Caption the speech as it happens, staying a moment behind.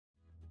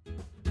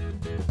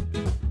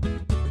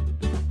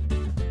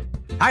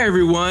Hi,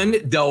 everyone.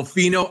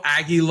 Delfino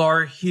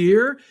Aguilar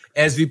here,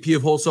 SVP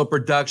of Wholesale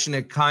Production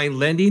at Kind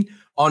Lending,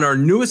 on our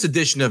newest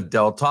edition of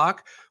Del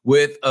Talk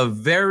with a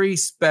very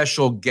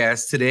special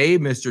guest today,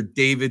 Mr.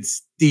 David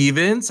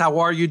Stevens. How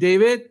are you,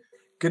 David?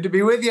 Good to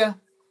be with you.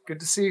 Good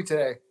to see you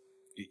today.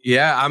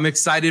 Yeah, I'm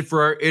excited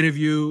for our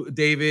interview,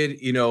 David.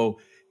 You know,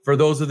 for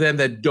those of them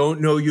that don't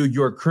know you,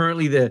 you're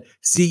currently the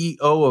CEO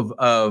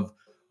of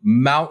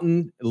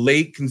Mountain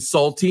Lake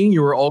Consulting.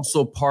 You were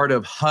also part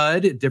of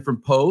HUD at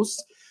different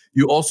posts.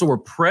 You also were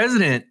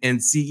president and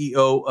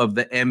CEO of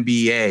the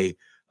MBA.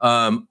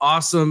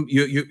 Awesome.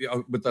 You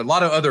with a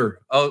lot of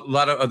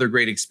other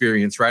great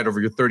experience, right, over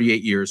your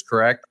 38 years,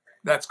 correct?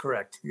 That's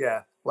correct.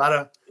 Yeah,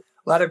 a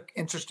lot of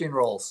interesting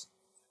roles.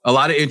 A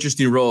lot of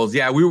interesting roles.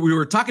 Yeah, we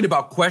were talking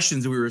about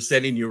questions that we were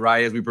sending you,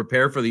 right, as we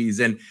prepare for these,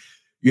 and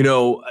you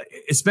know,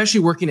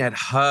 especially working at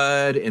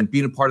HUD and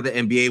being a part of the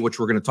MBA, which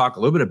we're going to talk a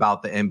little bit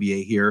about the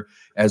MBA here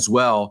as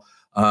well.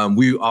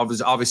 We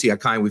obviously at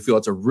Kind, we feel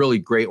it's a really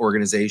great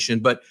organization,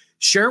 but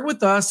share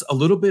with us a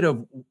little bit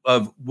of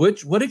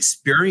what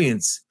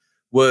experience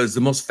was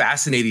the most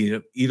fascinating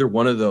of either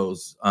one of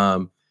those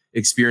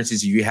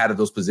experiences you had of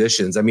those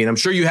positions. I mean, I'm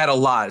sure you had a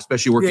lot,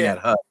 especially working at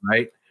HUD,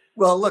 right?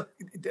 Well, look,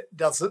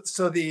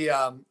 so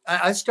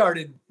I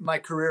started my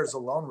career as a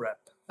loan rep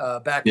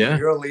back in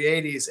the early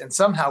 80s and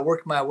somehow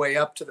worked my way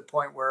up to the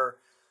point where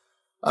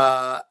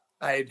I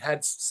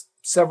had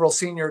several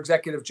senior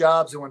executive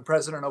jobs. And when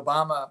President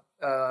Obama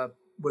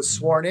was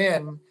sworn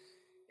in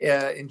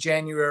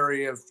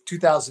January of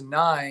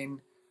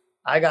 2009,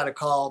 I got a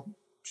call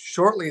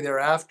shortly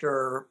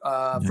thereafter,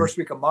 first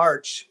week of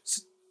March,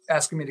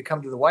 asking me to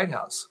come to the White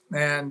House.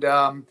 And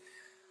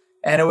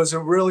it was a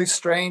really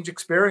strange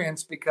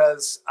experience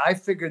because I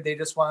figured they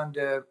just wanted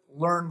to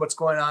learn what's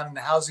going on in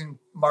the housing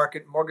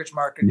market, mortgage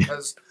market,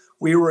 because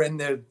we were in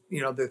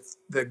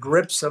the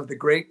grips of the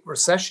Great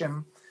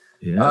Recession.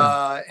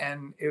 Yeah.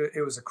 And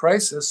it was a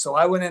crisis. So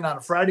I went in on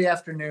a Friday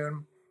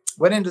afternoon,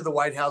 went into the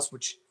White House,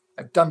 which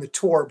I've done the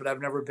tour, but I've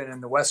never been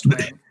in the West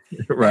Wing.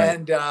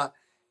 Right.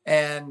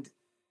 And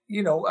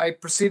you know, I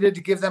proceeded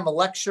to give them a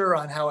lecture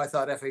on how I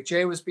thought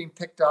FHA was being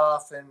picked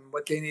off and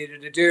what they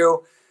needed to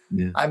do.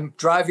 Yeah. I'm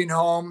driving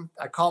home.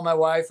 I call my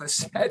wife. I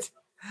said,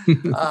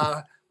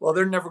 well,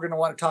 they're never going to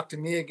want to talk to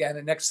me again.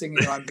 And next thing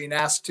you know, I'm being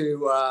asked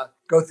to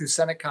go through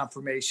Senate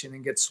confirmation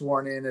and get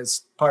sworn in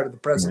as part of the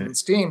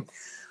president's team.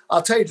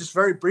 I'll tell you just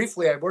very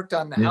briefly, I worked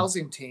on the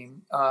housing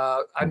team.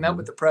 I met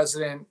with the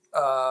president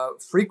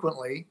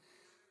frequently.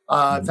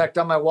 In fact,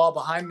 on my wall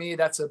behind me,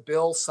 that's a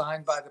bill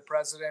signed by the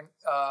president,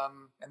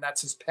 and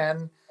that's his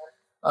pen.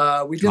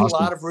 We did a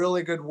lot of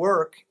really good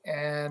work.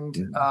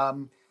 And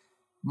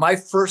my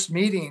first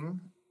meeting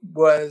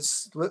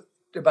was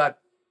about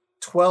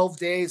 12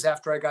 days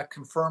after I got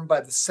confirmed by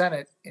the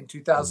Senate in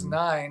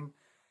 2009.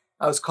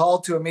 I was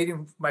called to a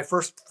meeting, my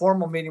first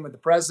formal meeting with the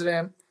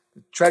president,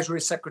 the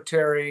Treasury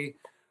Secretary,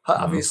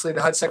 obviously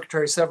the HUD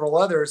Secretary, several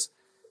others.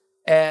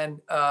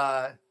 And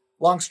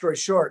long story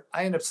short,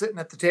 I ended up sitting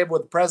at the table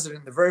with the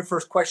president. The very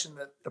first question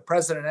that the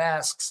president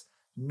asks,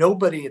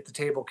 nobody at the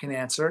table can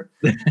answer.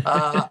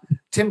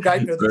 Tim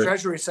Geithner, the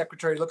Treasury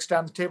Secretary, looks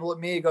down the table at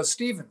me. He goes,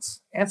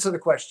 "Stevens, answer the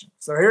question."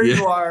 So here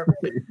you are,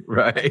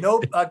 right?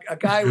 A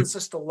guy who was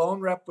just a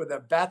loan rep with a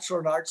Bachelor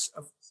in Arts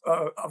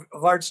of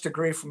Arts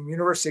degree from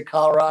University of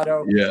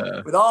Colorado,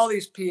 with all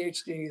these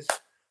PhDs.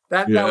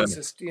 That was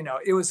just, you know,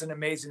 it was an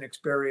amazing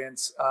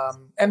experience.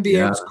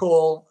 MBA was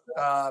cool.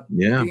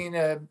 Being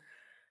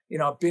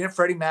at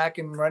Freddie Mac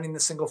and running the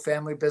single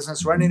family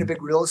business, running a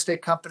big real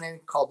estate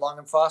company called Long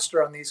and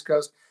Foster on the East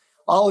Coast.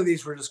 All of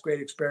these were just great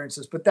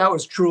experiences, but that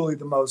was truly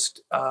the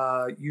most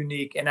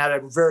unique and at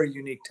a very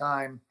unique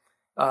time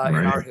in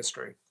our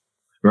history.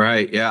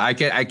 Right. Yeah. I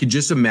could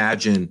just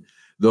imagine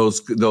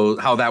those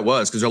how that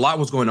was, because a lot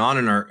was going on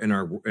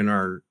in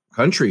our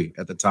country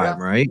at the time.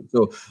 Yeah. Right.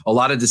 So a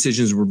lot of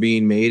decisions were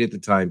being made at the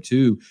time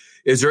too.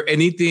 Is there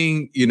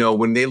anything, you know,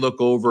 when they look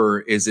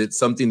over, is it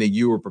something that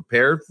you were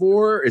prepared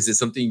for? Is it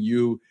something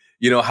you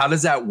know, how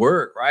does that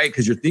work? Right.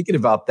 Because you're thinking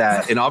about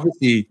that and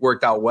obviously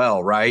worked out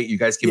well. Right. You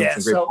guys came up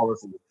with some great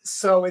policies.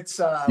 So it's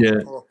a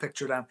little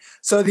picture down.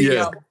 So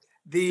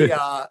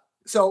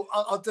so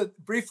I'll do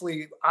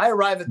briefly, I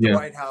arrive at the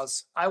White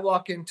House. I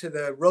walk into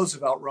the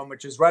Roosevelt room,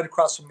 which is right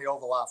across from the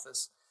Oval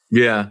Office.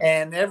 Yeah.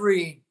 And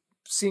every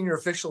senior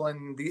official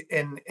in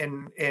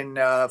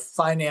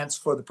finance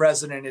for the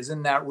president is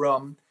in that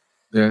room.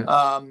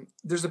 Yeah.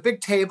 There's a big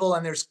table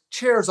and there's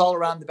chairs all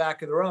around the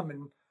back of the room.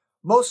 And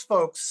most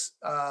folks,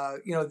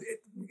 you know,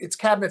 it's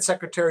cabinet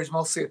secretaries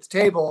mostly at the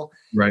table,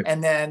 right?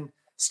 And then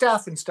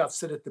staff and stuff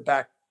sit at the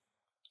back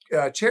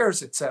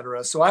chairs, et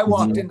cetera. So I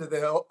walked into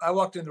the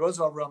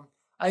Roosevelt room.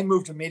 I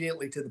moved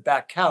immediately to the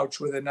back couch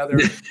with another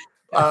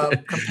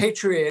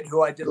compatriot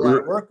who I did a lot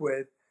of work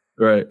with.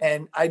 Right.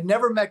 And I'd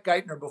never met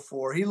Geithner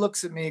before. He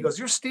looks at me, he goes,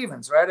 "You're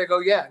Stevens, right?" I go,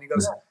 "Yeah." And he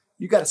goes,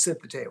 "You got to sit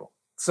at the table."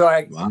 So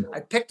I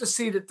picked a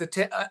seat at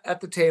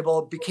the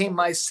table. It became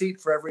my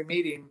seat for every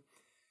meeting.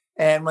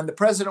 And when the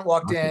president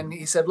walked in,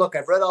 he said, "Look,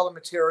 I've read all the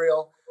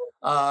material.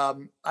 I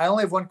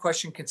only have one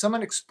question. Can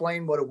someone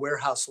explain what a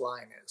warehouse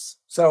line is?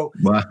 So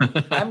Wow.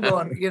 I'm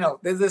going,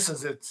 this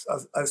is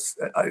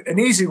an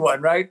easy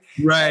one, right?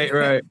 Right,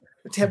 right.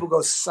 The table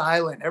goes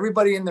silent.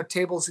 Everybody in their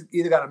tables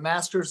either got a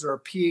master's or a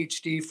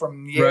PhD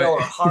from Yale Right.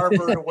 or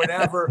Harvard or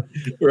whatever.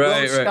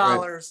 Right,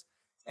 scholars.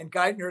 Right. And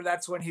Geithner,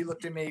 that's when he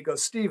looked at me. He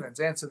goes, Stevens,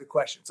 answer the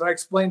question. So I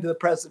explained to the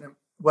president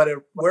what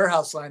a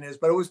warehouse line is,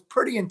 but it was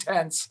pretty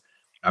intense.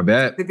 I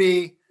bet. To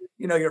be,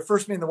 you're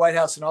first meeting in the White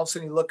House, and all of a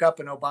sudden you look up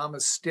and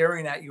Obama's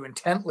staring at you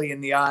intently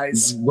in the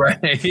eyes. Right.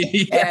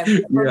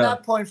 And from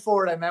that point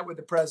forward, I met with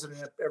the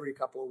president every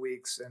couple of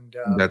weeks, and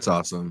that's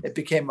awesome. It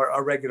became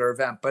a regular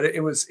event, but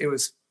it was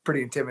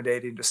pretty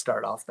intimidating to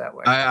start off that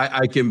way.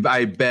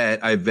 I bet.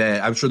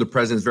 I'm sure the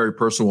president's very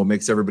personal,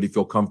 makes everybody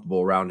feel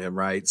comfortable around him,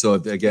 right? So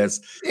I guess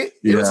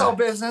it was all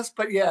business,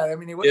 but yeah, I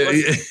mean,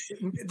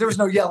 there was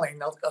no yelling.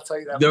 I'll tell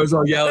you that. There was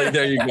no yelling.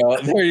 There you go.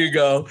 There you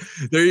go.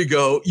 There you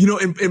go.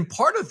 And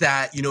part of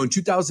that, in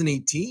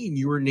 2018,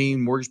 you were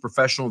named Mortgage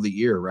Professional of the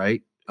Year,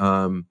 right?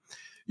 How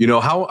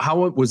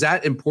was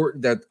that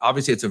important? That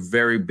obviously it's a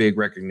very big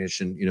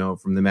recognition,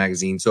 from the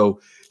magazine.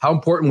 So how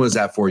important was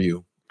that for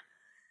you?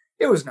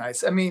 It was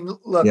nice. I mean,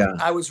 look,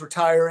 I was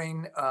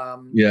retiring.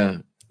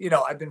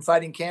 I've been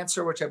fighting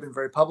cancer, which I've been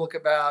very public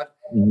about.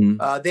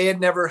 Mm-hmm. They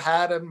had never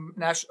had a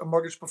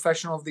Mortgage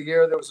Professional of the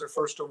Year. That was their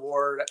first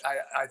award.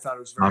 I thought it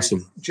was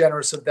very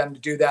generous of them to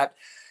do that.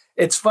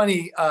 It's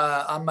funny.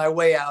 On my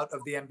way out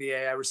of the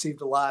MBA, I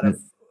received a lot of,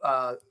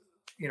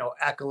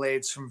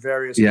 accolades from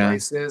various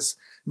places.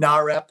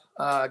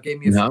 NAREP gave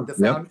me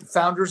the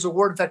Founders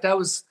Award. In fact, I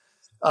was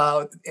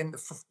in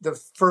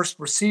the first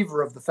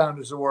receiver of the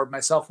Founders Award,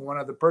 myself and one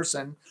other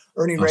person,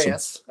 Ernie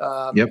Reyes,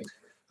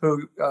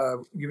 who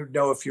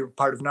if you're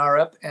part of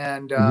NAREP,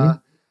 and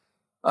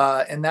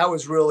that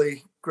was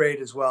really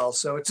great as well.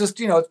 So it's just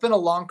it's been a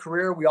long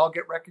career. We all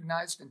get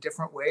recognized in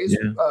different ways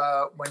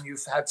when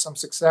you've had some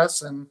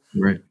success, and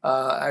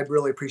I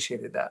really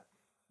appreciated that.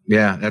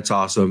 Yeah, that's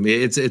awesome.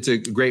 It's a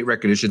great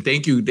recognition.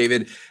 Thank you,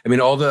 David. I mean,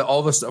 all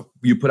the stuff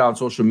you put out on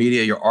social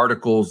media, your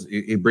articles,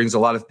 it brings a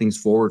lot of things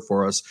forward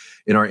for us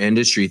in our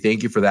industry.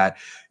 Thank you for that.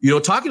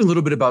 Talking a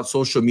little bit about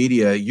social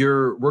media,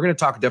 we're going to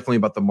talk definitely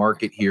about the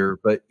market here,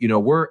 but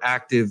we're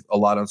active a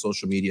lot on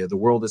social media. The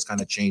world has kind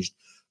of changed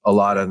a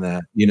lot on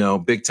that,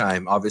 big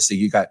time. Obviously,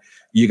 you got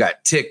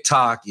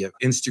TikTok, you have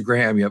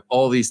Instagram, you have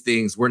all these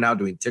things. We're now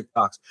doing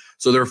TikToks,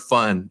 so they're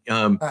fun.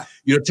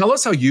 Tell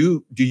us how do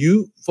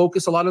you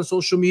focus a lot on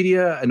social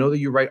media? I know that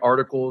you write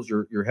articles.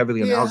 You're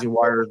heavily on Housing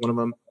Wire is one of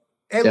them.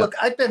 Hey, look,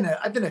 I've been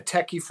a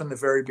techie from the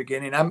very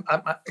beginning.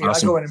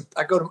 Awesome.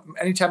 I go to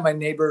anytime my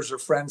neighbors or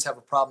friends have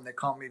a problem, they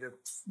call me to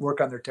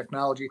work on their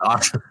technology.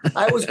 Awesome.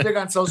 I was big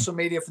on social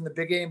media from the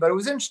beginning, but it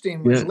was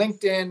interesting when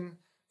LinkedIn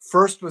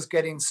first was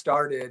getting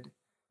started.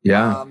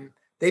 Yeah.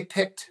 They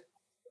picked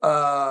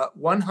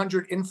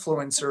 100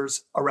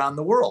 influencers around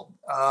the world.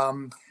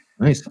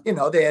 Nice.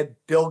 They had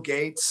Bill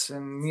Gates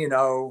and,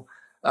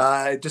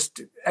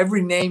 just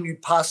every name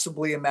you'd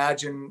possibly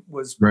imagine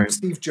was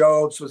Steve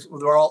Jobs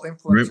were all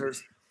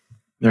influencers.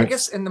 Right. I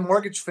guess in the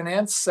mortgage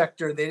finance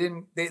sector, they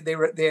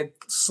had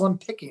slim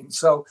pickings.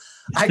 So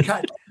I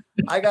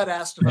got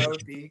asked if I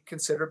would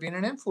consider being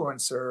an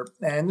influencer.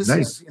 And this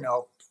is,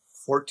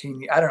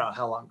 14, I don't know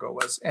how long ago it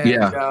was.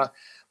 And,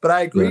 but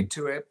I agreed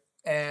to it,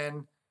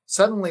 and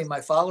suddenly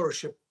my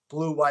followership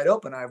blew wide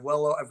open. I've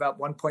about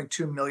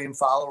 1.2 million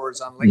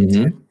followers on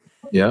LinkedIn. Mm-hmm.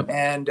 Yeah.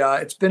 And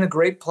it's been a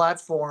great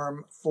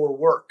platform for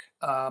work.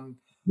 I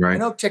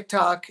know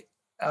TikTok,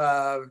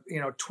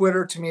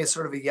 Twitter to me is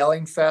sort of a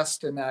yelling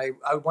fest. And I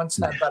once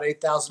had about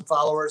 8,000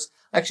 followers.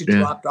 I actually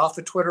dropped off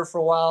of Twitter for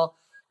a while.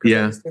 I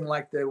just didn't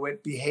like the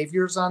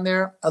behaviors on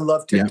there. I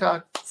love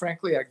TikTok.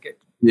 Frankly, I get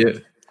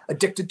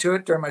addicted to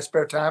it during my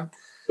spare time.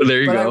 Well,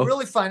 there you go. I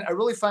really find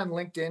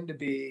LinkedIn to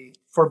be,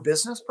 for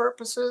business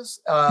purposes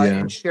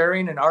and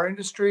sharing in our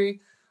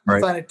industry,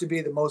 I find it to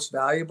be the most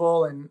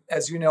valuable. And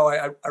as you know,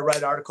 I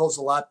write articles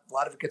a lot. A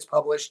lot of it gets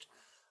published,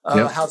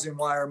 Housing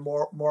Wire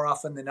more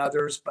often than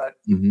others. But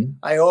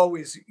I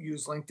always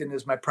use LinkedIn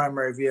as my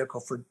primary vehicle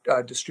for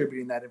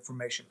distributing that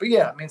information. But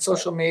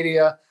social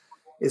media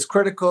is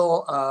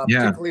critical,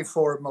 particularly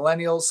for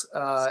millennials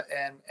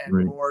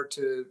and more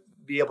to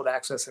be able to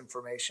access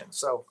information.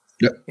 So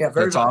very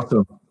that's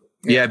awesome.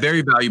 Yeah,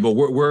 very valuable.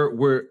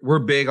 We're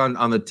big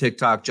on the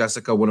TikTok.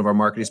 Jessica, one of our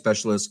marketing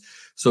specialists.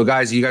 So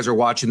guys, you guys are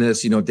watching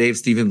this. Dave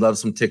Stephen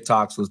loves some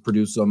TikToks. Let's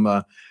produce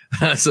some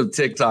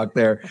TikTok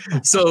there.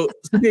 So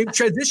Dave,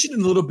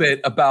 transitioning a little bit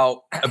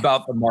about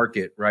the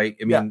market, right?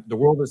 I mean, the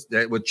world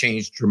would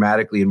change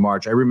dramatically in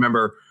March. I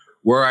remember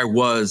where I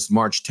was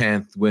March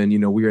 10th when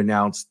we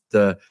announced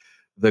the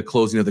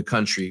closing of the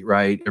country,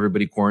 right?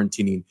 Everybody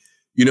quarantining.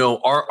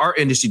 Our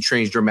industry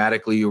changed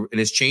dramatically and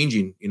is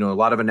changing. A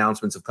lot of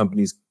announcements of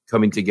companies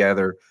coming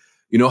together.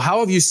 How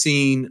have you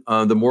seen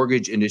the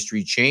mortgage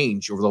industry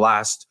change over the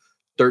last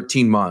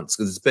 13 months?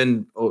 Because it's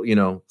been,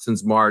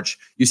 since March.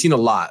 You've seen a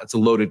lot. It's a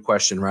loaded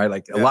question, right?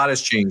 Like a lot has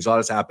changed, a lot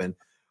has happened.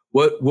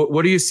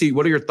 What do you see?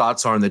 What are your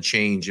thoughts on the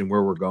change and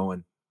where we're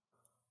going?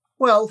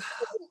 Well,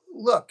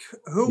 look,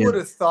 who would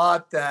have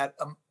thought that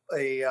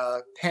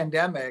a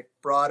pandemic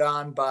brought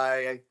on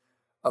by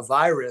a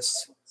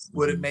virus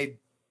would have made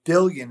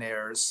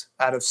billionaires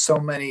out of so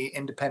many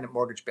independent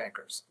mortgage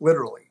bankers,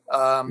 literally.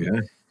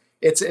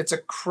 It's a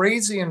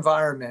crazy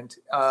environment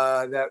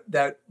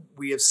that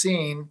we have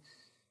seen,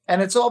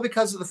 and it's all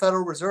because of the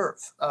Federal Reserve.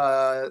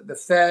 The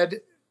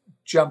Fed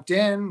jumped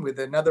in with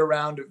another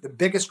round, the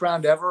biggest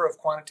round ever of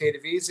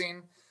quantitative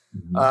easing,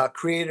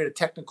 created a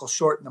technical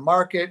short in the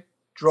market,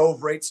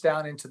 drove rates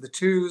down into the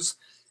twos,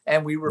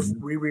 and we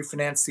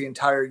refinanced the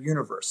entire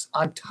universe.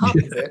 On top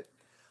of it,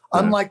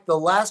 unlike the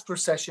last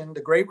recession,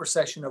 the Great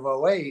Recession of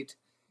 '08,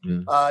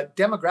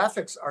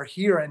 demographics are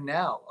here and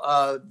now.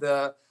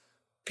 The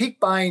peak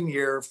buying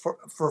year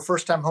for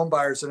first-time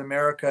homebuyers in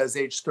America is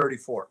age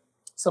 34.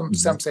 Some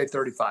say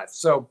 35.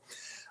 So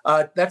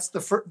that's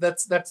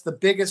the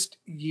biggest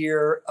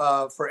year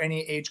for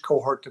any age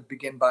cohort to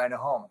begin buying a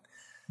home.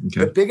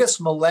 The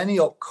biggest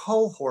millennial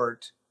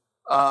cohort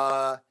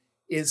has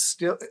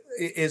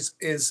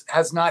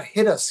not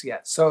hit us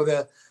yet. So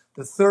the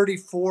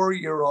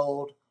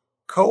 34-year-old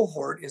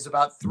cohort is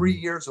about 3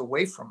 years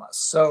away from us.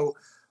 So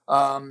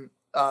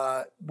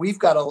we've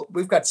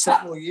got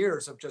several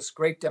years of just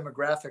great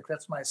demographic.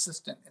 That's my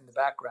assistant in the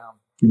background.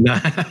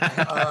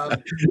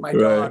 My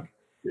dog.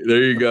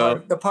 There you go.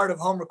 The part of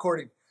home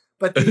recording.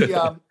 But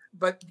the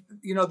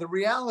the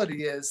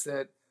reality is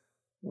that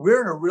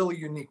we're in a really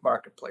unique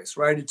marketplace,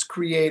 right? It's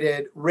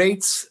created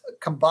rates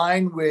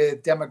combined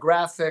with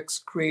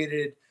demographics,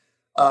 created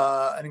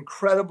an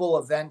incredible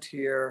event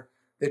here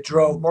that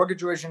drove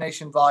mortgage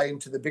origination volume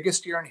to the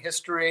biggest year in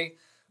history,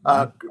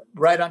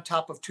 right on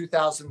top of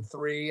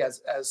 2003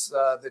 as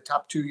the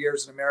top 2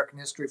 years in American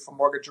history for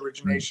mortgage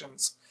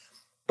originations.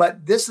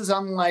 But this is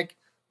unlike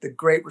the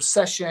Great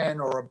Recession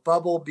or a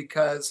bubble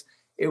because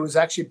it was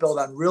actually built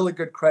on really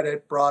good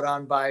credit brought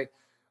on by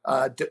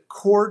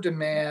core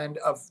demand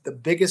of the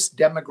biggest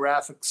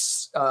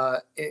demographics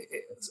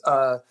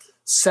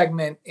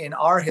segment in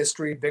our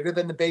history, bigger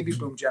than the baby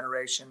boom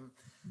generation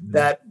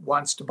that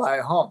wants to buy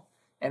a home.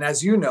 And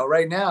as you know,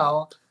 right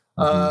now,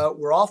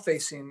 we're all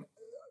facing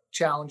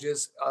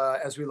challenges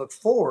as we look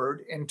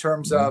forward in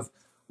terms of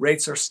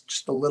rates are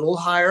just a little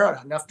higher,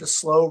 enough to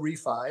slow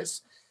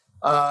refis,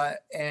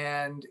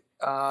 and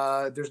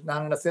there's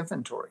not enough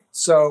inventory.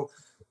 So,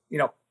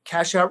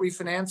 cash out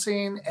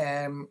refinancing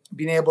and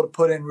being able to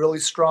put in really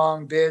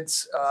strong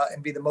bids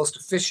and be the most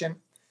efficient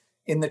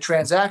in the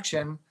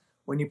transaction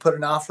when you put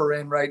an offer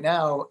in right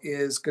now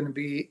is going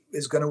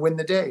to win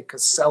the day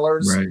because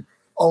sellers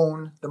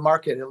own the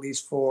market, at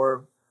least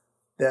for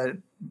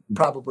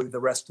probably the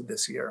rest of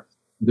this year.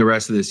 The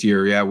rest of this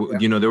year, yeah.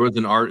 There was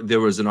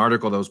an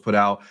article that was put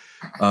out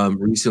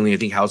recently. I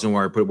think Housing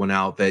Wire put one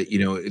out that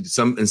in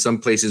some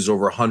places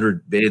over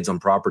 100 bids on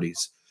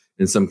properties.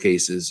 In some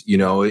cases,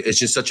 it's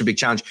just such a big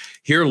challenge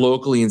here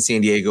locally in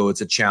San Diego.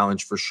 It's a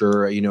challenge for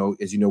sure.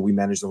 As we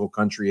manage the whole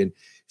country, and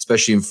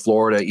especially in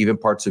Florida, even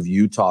parts of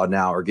Utah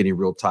now are getting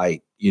real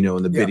tight.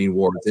 In the bidding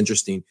war. It's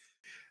interesting.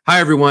 Hi,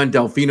 everyone.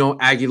 Delfino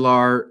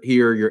Aguilar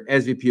here, your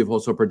SVP of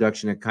Wholesale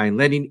Production at Kind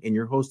Lending and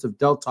your host of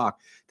Del Talk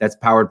that's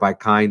powered by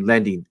Kind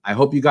Lending. I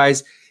hope you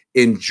guys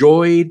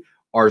enjoyed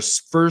our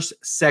first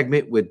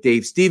segment with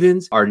Dave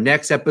Stevens. Our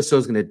next episode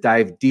is going to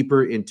dive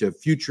deeper into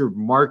future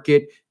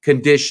market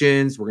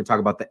conditions. We're going to talk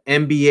about the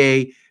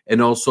MBA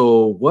and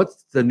also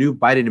what's the new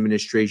Biden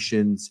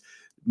administration's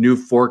new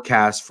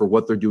forecast for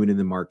what they're doing in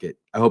the market.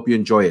 I hope you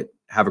enjoy it.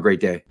 Have a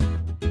great day.